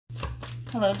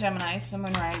Hello Gemini, Sun,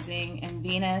 Moon, Rising, and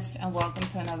Venus, and welcome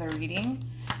to another reading.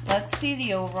 Let's see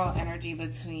the overall energy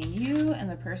between you and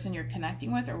the person you're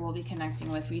connecting with or will be connecting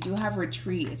with. We do have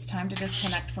retreat. It's time to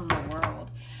disconnect from the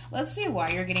world. Let's see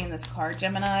why you're getting this card,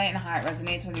 Gemini, and how it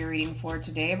resonates with your reading for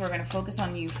today. We're going to focus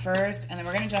on you first, and then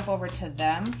we're going to jump over to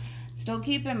them. Still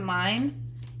keep in mind,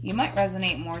 you might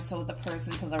resonate more so with the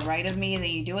person to the right of me than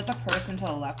you do with the person to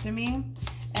the left of me.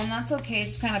 And that's okay.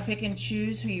 Just kind of pick and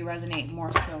choose who you resonate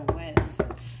more so with.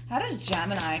 How does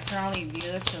Gemini currently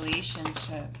view this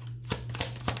relationship?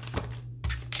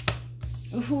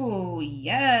 Ooh,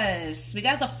 yes. We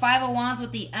got the Five of Wands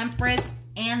with the Empress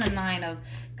and the Nine of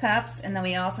Cups. And then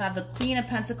we also have the Queen of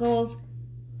Pentacles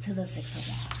to the Six of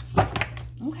Wands.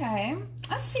 Okay,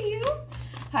 I see you.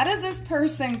 How does this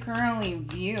person currently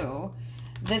view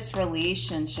this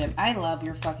relationship? I love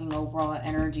your fucking overall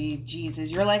energy.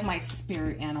 Jesus, you're like my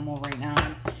spirit animal right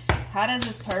now. How does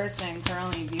this person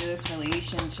currently view this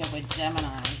relationship with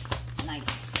Gemini?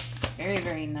 Nice. Very,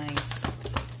 very nice.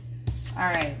 All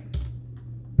right.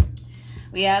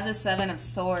 We have the Seven of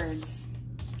Swords.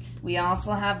 We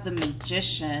also have the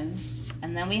Magician.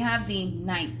 And then we have the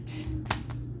Knight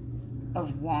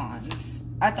of Wands.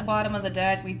 At the bottom of the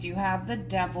deck, we do have the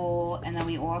Devil. And then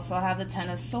we also have the Ten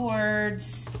of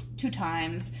Swords 2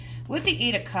 times with the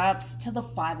Eight of Cups to the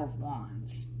Five of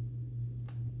Wands.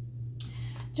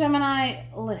 Gemini,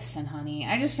 listen, honey,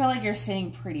 I just feel like you're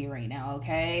sitting pretty right now,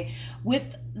 okay?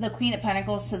 With the Queen of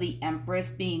Pentacles to the Empress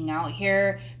being out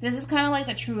here, this is kind of like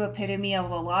the true epitome of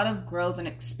a lot of growth and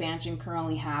expansion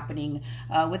currently happening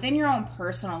within your own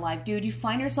personal life. Dude, you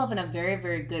find yourself in a very,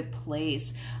 very good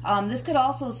place. This could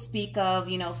also speak of,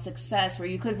 you know, success, where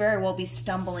you could very well be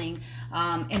stumbling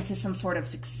into some sort of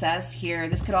success here.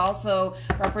 This could also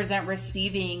represent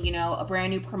receiving, you know, a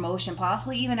brand new promotion,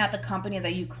 possibly even at the company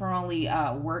that you currently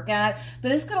work at. But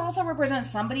this could also represent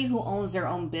somebody who owns their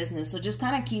own business. So just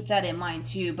kind of keep that in mind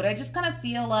too. But I just kind of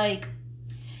feel like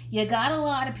you got a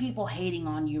lot of people hating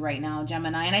on you right now,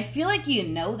 Gemini. And I feel like you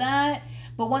know that.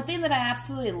 But one thing that I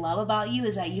absolutely love about you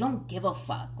is that you don't give a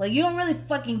fuck. Like, you don't really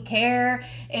fucking care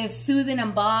if Susan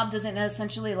and Bob doesn't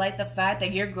essentially like the fact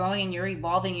that you're growing and you're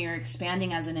evolving and you're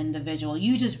expanding as an individual.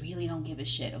 You just really don't give a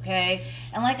shit, okay?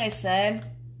 And like I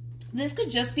said, this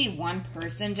could just be one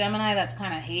person, Gemini, that's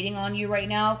kind of hating on you right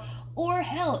now. Or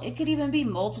hell, it could even be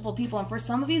multiple people. And for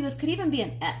some of you, this could even be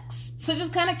an ex. So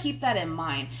just kind of keep that in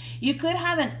mind. You could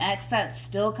have an ex that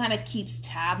still kind of keeps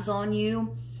tabs on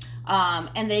you.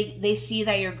 And they see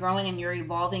that you're growing and you're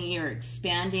evolving and you're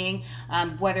expanding,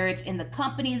 whether it's in the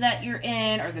company that you're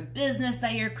in or the business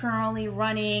that you're currently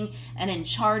running and in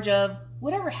charge of,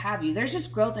 whatever have you. There's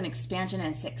just growth and expansion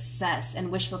and success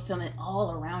and wish fulfillment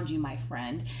all around you, my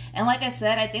friend. And like I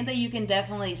said, I think that you can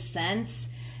definitely sense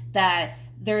that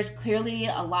there's clearly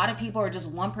a lot of people or just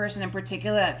one person in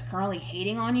particular that's currently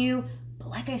hating on you. But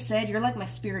like I said, you're like my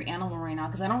spirit animal right now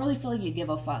because I don't really feel like you give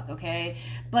a fuck, okay?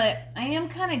 But I am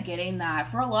kind of getting that.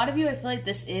 For a lot of you, I feel like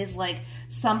this is like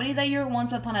somebody that you're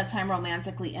once upon a time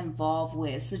romantically involved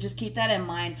with. So just keep that in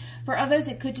mind. For others,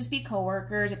 it could just be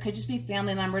coworkers. It could just be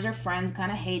family members or friends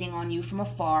kind of hating on you from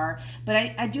afar. But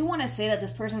I do want to say that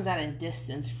this person's at a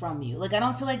distance from you. Like, I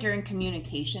don't feel like you're in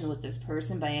communication with this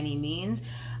person by any means.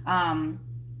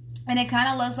 And it kind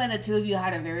of looks like the two of you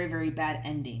had a very, very bad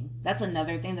ending. That's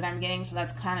another thing that I'm getting. So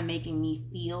that's kind of making me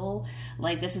feel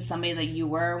like this is somebody that you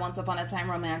were once upon a time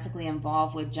romantically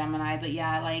involved with, Gemini. But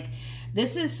yeah, like,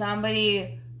 this is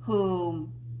somebody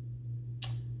who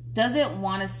doesn't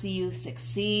want to see you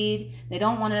succeed. They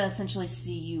don't want to essentially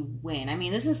see you win. I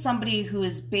mean, this is somebody who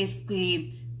is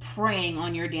basically preying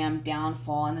on your damn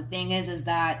downfall. And the thing is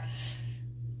that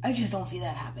I just don't see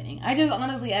that happening. I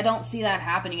don't see that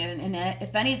happening. And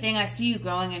if anything, I see you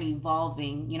growing and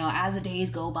evolving, you know, as the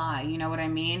days go by. You know what I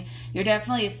mean? You're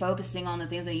definitely focusing on the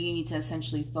things that you need to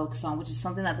essentially focus on, which is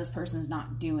something that this person is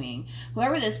not doing.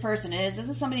 Whoever this person is, this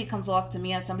is somebody who comes off to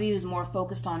me as somebody who's more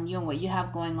focused on you and what you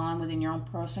have going on within your own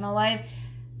personal life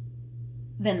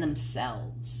than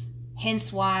themselves.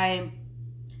 Hence why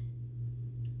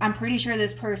I'm pretty sure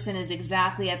this person is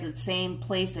exactly at the same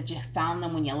place that you found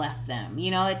them when you left them.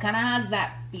 You know, it kind of has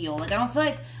that feel. Like, I don't feel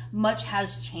like much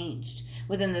has changed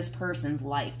within this person's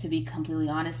life, to be completely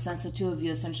honest, since the two of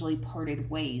you essentially parted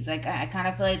ways. Like, I kind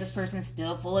of feel like this person is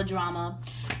still full of drama.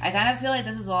 I kind of feel like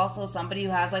this is also somebody who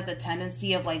has, like, the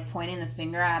tendency of, like, pointing the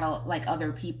finger at, like,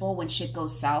 other people when shit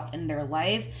goes south in their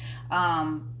life.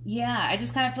 Yeah, I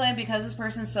just kind of feel like because this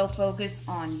person's so focused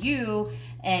on you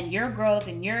and your growth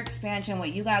and your expansion,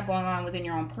 what you got going on within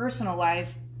your own personal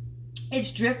life,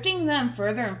 it's drifting them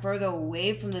further and further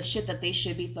away from the shit that they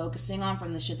should be focusing on,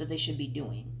 from the shit that they should be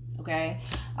doing. okay?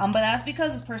 But that's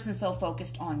because this person's so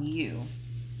focused on you.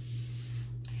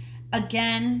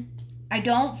 Again, I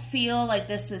don't feel like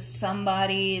this is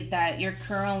somebody that you're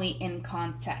currently in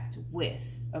contact with,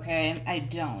 okay? I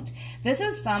don't. This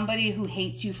is somebody who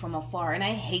hates you from afar, and I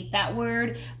hate that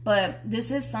word, but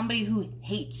this is somebody who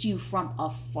hates you from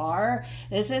afar.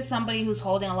 This is somebody who's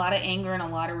holding a lot of anger and a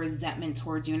lot of resentment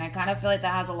towards you, and I kind of feel like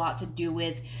that has a lot to do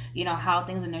with, you know, how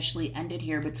things initially ended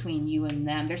here between you and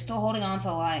them. They're still holding on to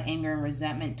a lot of anger and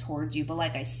resentment towards you, but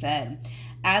like I said,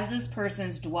 as this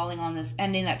person's dwelling on this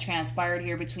ending that transpired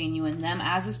here between you and them,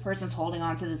 as this person's holding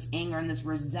on to this anger and this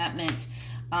resentment,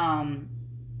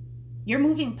 you're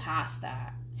moving past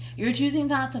that. You're choosing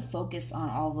not to focus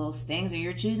on all those things, and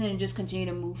you're choosing to just continue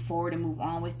to move forward and move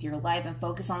on with your life and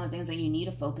focus on the things that you need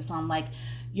to focus on, like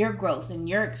your growth and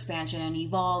your expansion and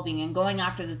evolving and going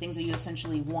after the things that you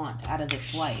essentially want out of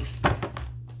this life.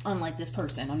 Unlike this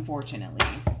person, unfortunately.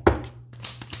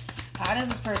 How does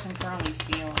this person currently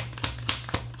feel?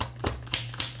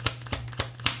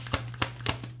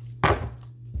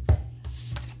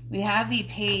 We have the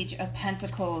Page of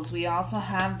Pentacles. We also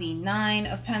have the Nine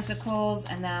of Pentacles.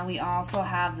 And then we also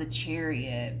have the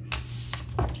Chariot.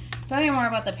 Tell me more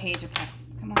about the Page of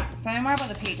Pentacles. Come on. Tell me more about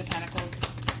the Page of Pentacles.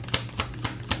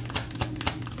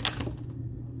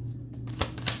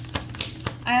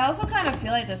 I also kind of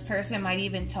feel like this person might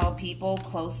even tell people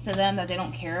close to them that they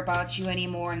don't care about you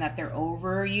anymore and that they're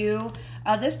over you.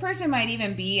 This person might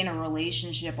even be in a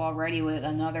relationship already with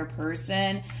another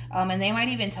person. And they might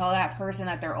even tell that person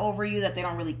that they're over you, that they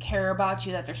don't really care about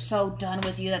you, that they're so done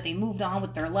with you, that they moved on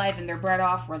with their life and they're better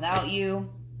off without you.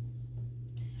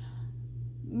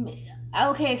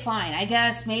 Okay, fine. I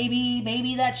guess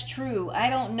maybe that's true. I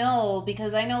don't know,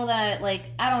 because I know that, like,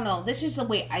 I don't know. This is the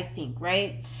way I think,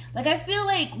 right? Like, I feel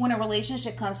like when a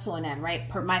relationship comes to an end, right?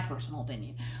 My personal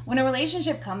opinion. When a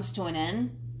relationship comes to an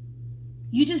end,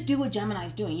 you just do what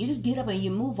Gemini's doing. You just get up and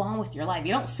you move on with your life.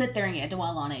 You don't sit there and you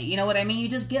dwell on it. You know what I mean? You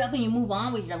just get up and you move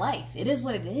on with your life. It is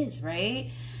what it is, right?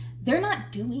 They're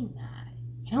not doing that.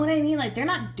 You know what I mean? Like, they're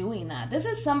not doing that. This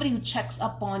is somebody who checks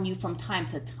up on you from time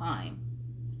to time.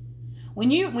 When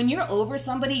you're over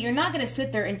somebody, you're not going to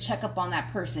sit there and check up on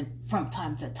that person from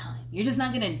time to time. You're just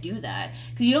not going to do that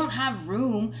because you don't have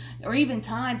room or even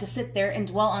time to sit there and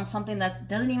dwell on something that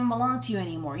doesn't even belong to you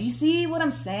anymore. You see what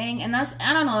I'm saying? And that's,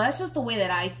 I don't know, that's just the way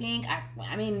that I think.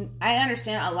 I mean, I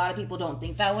understand a lot of people don't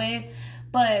think that way,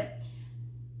 but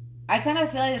I kind of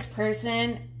feel like this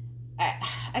person,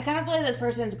 I kind of feel like this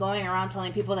person's going around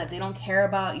telling people that they don't care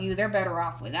about you. They're better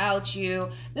off without you.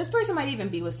 This person might even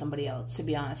be with somebody else, to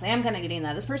be honest. I am kind of getting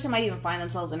that. This person might even find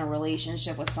themselves in a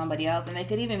relationship with somebody else. And they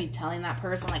could even be telling that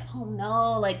person, like, oh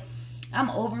no, like,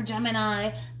 I'm over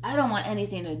Gemini. I don't want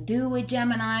anything to do with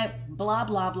Gemini. Blah,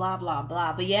 blah, blah, blah,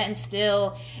 blah. But yet and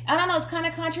still, I don't know, it's kind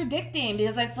of contradicting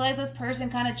because I feel like this person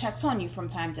kind of checks on you from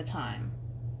time to time.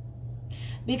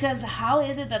 Because how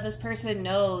is it that this person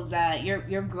knows that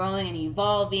you're growing and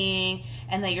evolving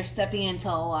and that you're stepping into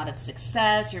a lot of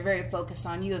success, you're very focused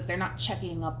on you, if they're not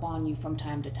checking up on you from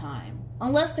time to time?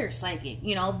 Unless they're psychic,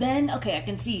 you know, then, okay, I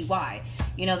can see why.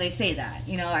 You know, they say that.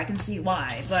 You know, I can see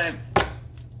why. But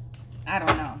I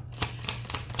don't know.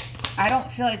 I don't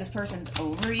feel like this person's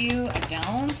over you. I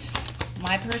don't.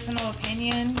 My personal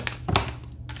opinion.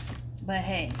 But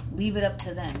hey, leave it up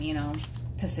to them, you know,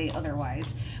 to say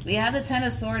otherwise. We have the Ten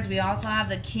of Swords. We also have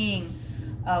the King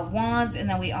of Wands, and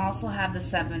then we also have the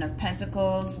Seven of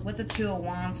Pentacles with the Two of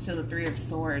Wands to the Three of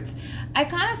Swords. I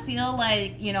kind of feel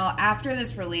like, you know, after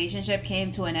this relationship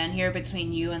came to an end here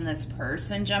between you and this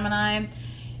person, Gemini,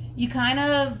 you kind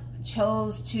of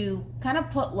chose to kind of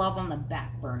put love on the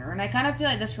back burner. And I kind of feel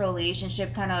like this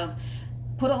relationship kind of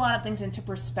put a lot of things into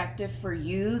perspective for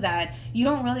you, that you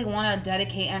don't really want to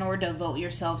dedicate and or devote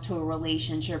yourself to a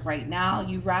relationship right now.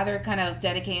 You rather kind of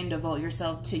dedicate and devote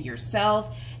yourself to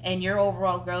yourself and your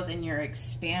overall growth and your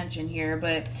expansion here.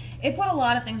 But it put a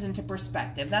lot of things into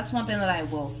perspective. That's one thing that I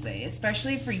will say,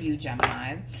 especially for you,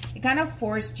 Gemini. It kind of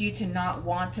forced you to not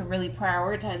want to really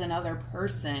prioritize another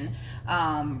person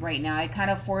right now. It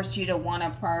kind of forced you to want to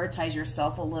prioritize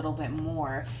yourself a little bit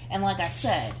more. And like I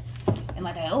said, and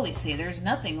like I always say, there's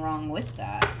nothing wrong with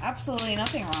that. Absolutely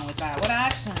nothing wrong with that. What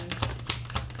actions?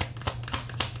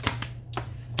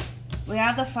 We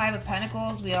have the Five of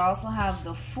Pentacles. We also have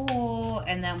the Fool.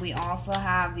 And then we also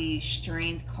have the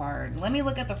Strength card. Let me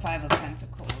look at the Five of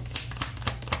Pentacles.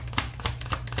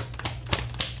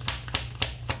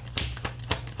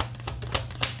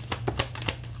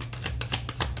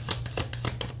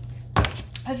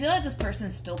 I feel like this person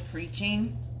is still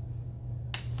preaching.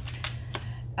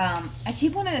 I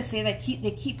keep wanting to say that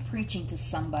they keep preaching to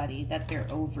somebody that they're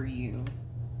over you.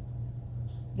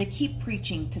 They keep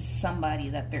preaching to somebody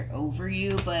that they're over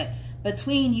you, but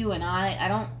between you and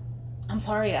I'm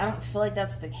sorry, I don't feel like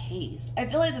that's the case. I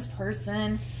feel like this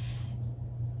person,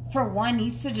 for one,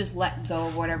 needs to just let go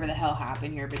of whatever the hell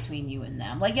happened here between you and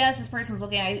them. Like, yes, this person's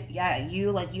looking at you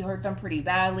like you hurt them pretty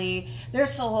badly. They're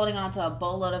still holding on to a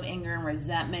boatload of anger and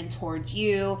resentment towards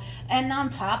you. And on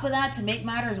top of that, to make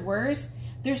matters worse,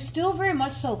 they're still very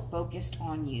much so focused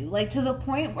on you. Like, to the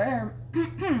point where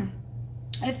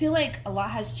I feel like a lot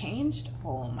has changed.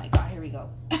 Oh my God, here we go.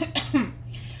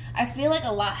 I feel like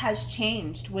a lot has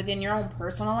changed within your own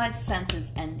personal life since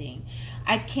its ending.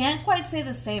 I can't quite say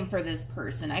the same for this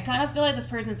person. I kind of feel like this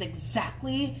person's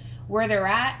exactly where they're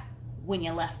at when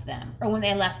you left them, or when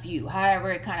they left you,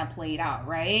 however it kind of played out,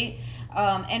 right?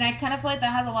 And I kind of feel like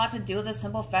that has a lot to do with the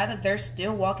simple fact that they're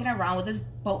still walking around with this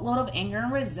boatload of anger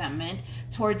and resentment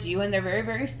towards you, and they're very,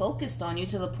 very focused on you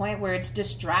to the point where it's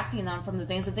distracting them from the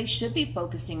things that they should be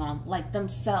focusing on, like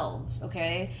themselves,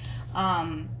 okay?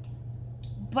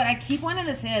 But I keep wanting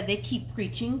to say that they keep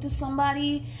preaching to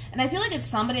somebody. And I feel like it's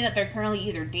somebody that they're currently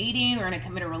either dating or in a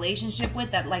committed relationship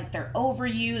with, that like they're over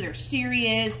you, they're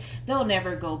serious, they'll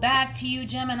never go back to you,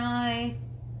 Gemini.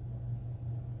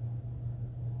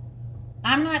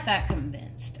 I'm not that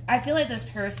convinced. I feel like this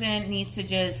person needs to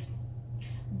just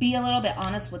be a little bit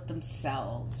honest with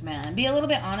themselves, man. Be a little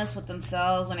bit honest with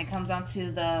themselves when it comes down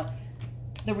to the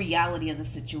reality of the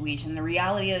situation. The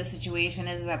reality of the situation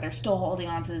is that they're still holding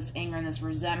on to this anger and this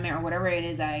resentment, or whatever it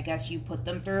is that I guess you put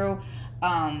them through.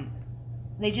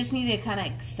 They just need to kind of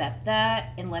accept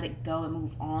that and let it go and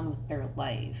move on with their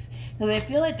life. Because I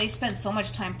feel like they spent so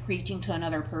much time preaching to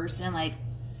another person, like,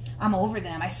 I'm over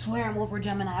them. I swear I'm over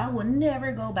Gemini. I will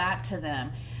never go back to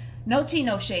them. No tea,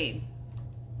 no shade.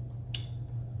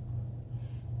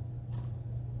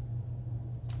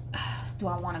 Do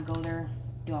I want to go there?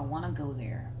 Do I want to go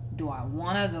there? Do I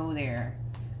want to go there?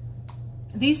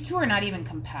 These two are not even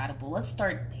compatible. Let's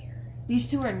start there. These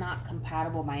two are not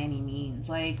compatible by any means.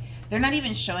 Like, they're not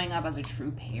even showing up as a true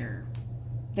pair.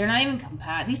 They're not even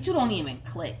compatible. These two don't even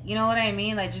click. You know what I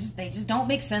mean? Like, they just don't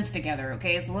make sense together,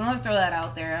 okay? So let's throw that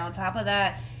out there. And on top of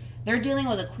that, they're dealing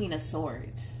with a Queen of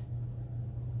Swords.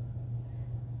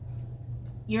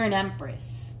 You're an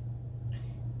Empress.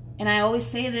 And I always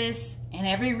say this in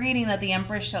every reading that the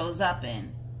Empress shows up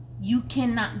in. You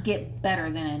cannot get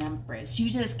better than an Empress. You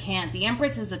just can't. The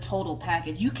Empress is the total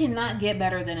package. You cannot get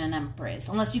better than an Empress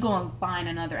unless you go and find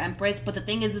another Empress. But the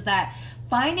thing is that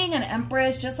finding an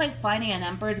Empress, just like finding an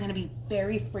Emperor, is going to be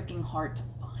very freaking hard to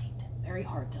find. Very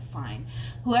hard to find.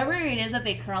 Whoever it is that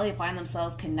they currently find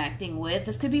themselves connecting with,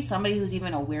 this could be somebody who's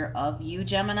even aware of you,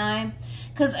 Gemini.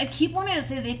 Because I keep wanting to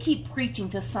say they keep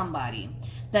preaching to somebody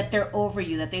that they're over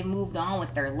you, that they've moved on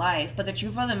with their life. But the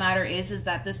truth of the matter is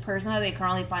that this person that they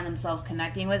currently find themselves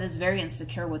connecting with is very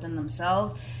insecure within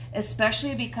themselves,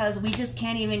 especially because we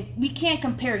can't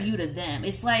compare you to them.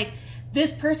 It's like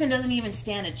this person doesn't even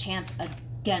stand a chance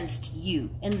against you.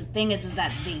 And the thing is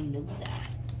that they know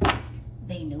that.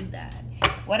 They know that.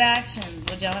 What actions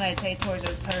would Gemini take towards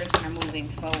this person or moving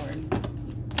forward?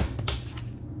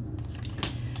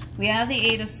 We have the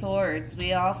Eight of Swords.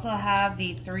 We also have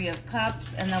the Three of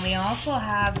Cups. And then we also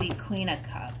have the Queen of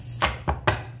Cups.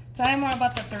 Tell me more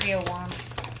about the Three of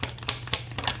Wands.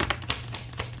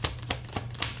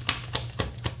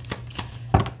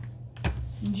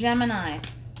 Gemini.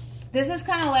 This is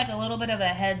kind of like a little bit of a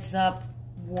heads up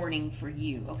warning for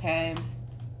you, okay?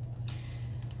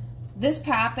 This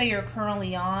path that you're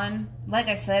currently on, like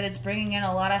I said, it's bringing in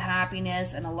a lot of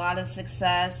happiness and a lot of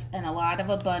success and a lot of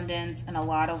abundance and a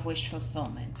lot of wish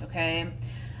fulfillment, okay?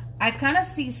 I kind of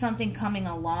see something coming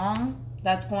along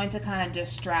that's going to kind of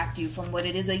distract you from what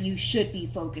it is that you should be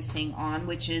focusing on,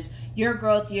 which is your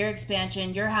growth, your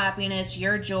expansion, your happiness,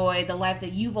 your joy, the life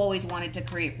that you've always wanted to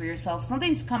create for yourself.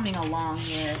 Something's coming along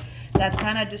here that's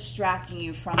kind of distracting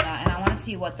you from that, and I want to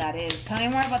see what that is. Tell me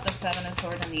more about the Seven of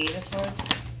Swords and the Eight of Swords.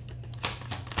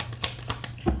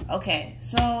 Okay,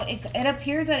 so it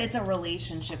appears that it's a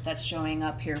relationship that's showing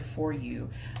up here for you.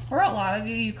 For a lot of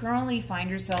you, you currently find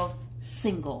yourself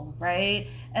single, right?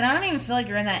 And I don't even feel like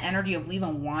you're in that energy of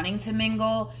even wanting to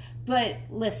mingle. But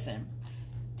listen,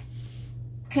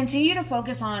 continue to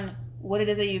focus on what it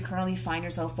is that you currently find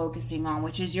yourself focusing on,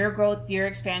 which is your growth, your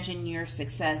expansion, your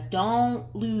success.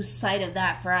 Don't lose sight of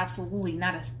that for absolutely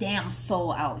not a damn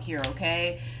soul out here,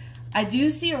 okay? I do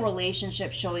see a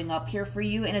relationship showing up here for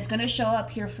you, and it's going to show up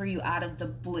here for you out of the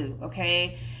blue,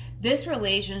 okay? This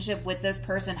relationship with this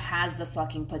person has the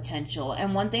fucking potential.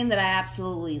 And one thing that I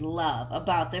absolutely love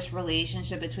about this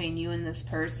relationship between you and this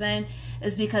person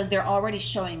is because they're already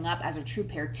showing up as a true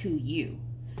pair to you.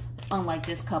 Unlike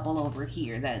this couple over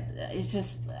here, that it's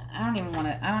just, don't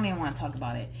even want to talk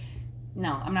about it.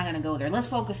 No, I'm not going to go there. Let's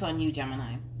focus on you,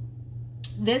 Gemini.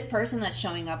 This person that's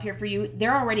showing up here for you,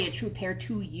 they're already a true pair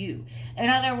to you. In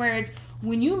other words,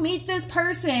 when you meet this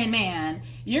person, man,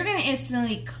 you're going to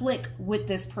instantly click with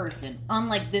this person.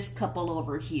 Unlike this couple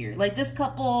over here. Like this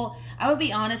couple, I would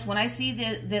be honest, when I see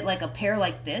that like a pair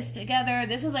like this together,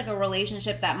 this is like a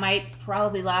relationship that might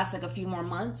probably last like a few more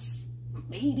months.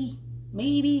 Maybe.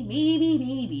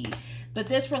 But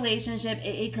this relationship,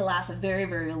 it could last a very,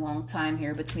 very long time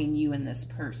here between you and this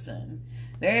person.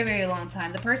 Very, very long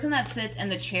time. The person that sits in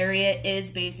the Chariot is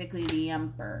basically the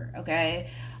Emperor, okay?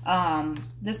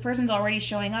 This person's already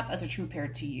showing up as a true pair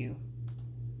to you.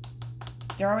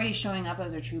 They're already showing up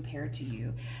as a true pair to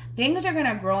you. Things are going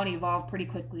to grow and evolve pretty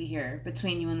quickly here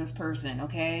between you and this person,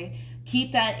 okay?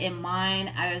 Keep that in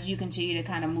mind as you continue to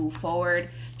kind of move forward.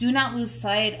 Do not lose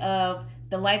sight of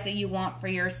the life that you want for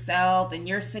yourself and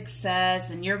your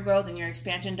success and your growth and your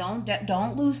expansion.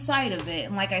 Don't lose sight of it.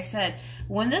 And like I said,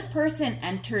 when this person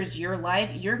enters your life,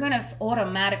 you're going to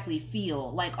automatically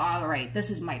feel like, all right, this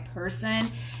is my person.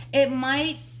 It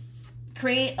might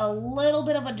create a little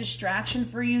bit of a distraction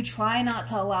for you. Try not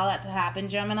to allow that to happen,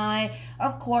 Gemini.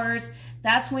 Of course,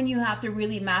 that's when you have to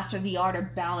really master the art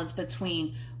of balance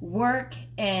between work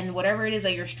and whatever it is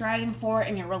that you're striving for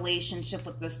in your relationship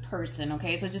with this person,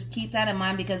 okay? So just keep that in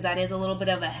mind, because that is a little bit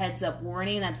of a heads up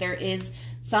warning that there is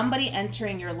somebody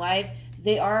entering your life.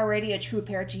 They are already a true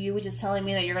pair to you, which is telling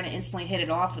me that you're going to instantly hit it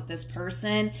off with this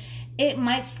person. It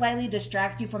might slightly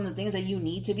distract you from the things that you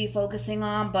need to be focusing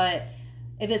on, but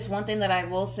if it's one thing that I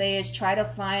will say is try to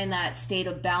find that state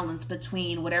of balance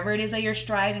between whatever it is that you're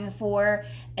striving for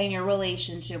and your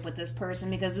relationship with this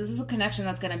person, because this is a connection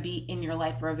that's going to be in your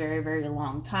life for a very, very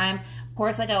long time. Of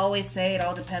course, like I always say, it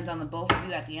all depends on the both of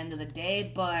you at the end of the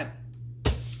day, but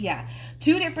yeah,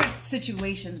 two different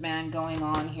situations, man, going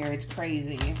on here. It's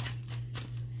crazy.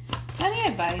 Any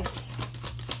advice?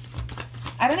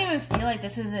 I don't even feel like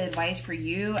this is advice for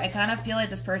you. I kind of feel like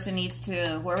this person needs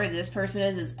to, whoever this person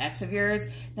is ex of yours,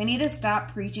 they need to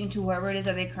stop preaching to whoever it is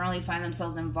that they currently find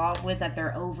themselves involved with, that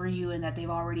they're over you and that they've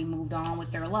already moved on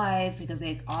with their life, because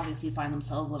they obviously find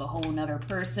themselves with a whole nother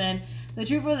person. The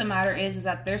truth of the matter is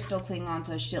that they're still clinging on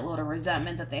to a shitload of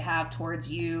resentment that they have towards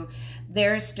you.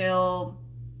 They're still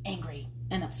angry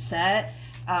and upset.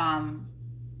 And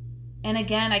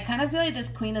again, I kind of feel like this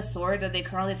Queen of Swords that they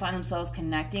currently find themselves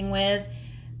connecting with,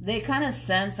 they kind of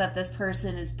sense that this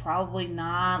person is probably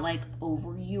not like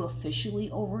over you,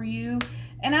 officially over you.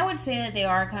 And I would say that they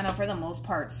are kind of, for the most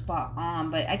part, spot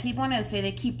on. But I keep wanting to say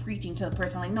they keep preaching to the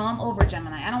person like, no, I'm over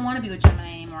Gemini. I don't want to be with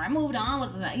Gemini anymore. I moved on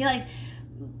with that. You're like,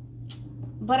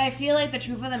 but I feel like the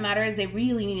truth of the matter is they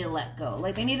really need to let go.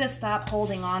 Like they need to stop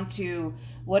holding on to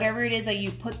whatever it is that you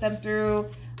put them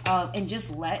through, and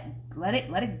just let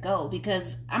it go.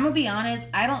 Because I'm gonna be honest,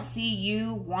 I don't see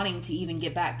you wanting to even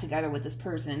get back together with this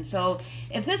person. So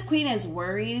if this queen is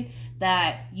worried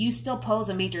that you still pose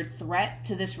a major threat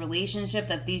to this relationship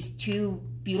that these two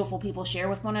beautiful people share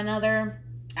with one another,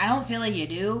 I don't feel like you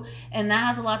do. And that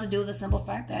has a lot to do with the simple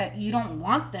fact that you don't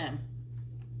want them.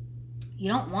 You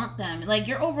don't want them. Like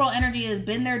your overall energy has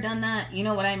been there, done that. You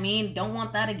know what I mean? Don't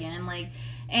want that again. Like,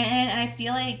 and I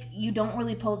feel like you don't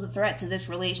really pose a threat to this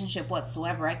relationship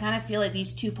whatsoever. I kind of feel like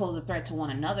these two pose a threat to one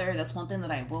another. That's one thing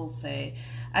that I will say.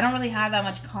 I don't really have that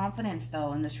much confidence,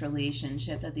 though, in this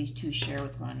relationship that these two share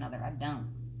with one another. I don't.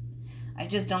 I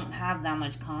just don't have that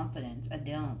much confidence. I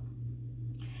don't.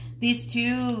 These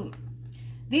two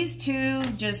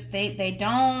just,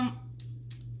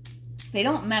 they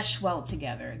don't mesh well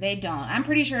together. They don't. I'm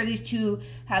pretty sure these two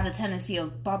have the tendency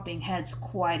of bumping heads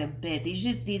quite a bit.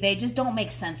 They just don't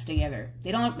make sense together.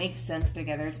 They don't make sense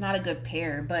together. It's not a good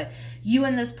pair. But you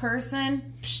and this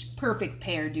person, perfect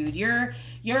pair, dude.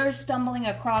 You're stumbling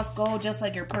across gold just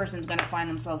like your person's going to find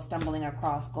themselves stumbling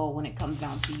across gold when it comes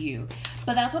down to you.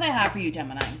 But that's what I have for you,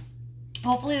 Gemini.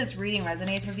 Hopefully this reading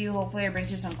resonates with you. Hopefully it brings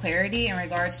you some clarity in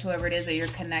regards to whoever it is that you're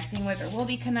connecting with or will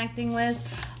be connecting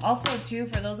with. Also, too,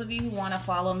 for those of you who want to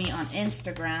follow me on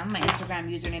Instagram, my Instagram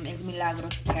username is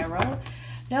MilagrosTarot.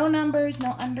 No numbers,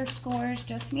 no underscores,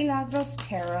 just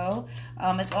MilagrosTarot.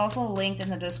 It's also linked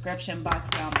in the description box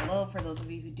down below for those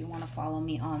of you who do want to follow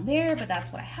me on there. But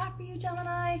that's what I have for you,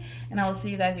 Gemini. And I will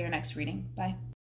see you guys in your next reading. Bye.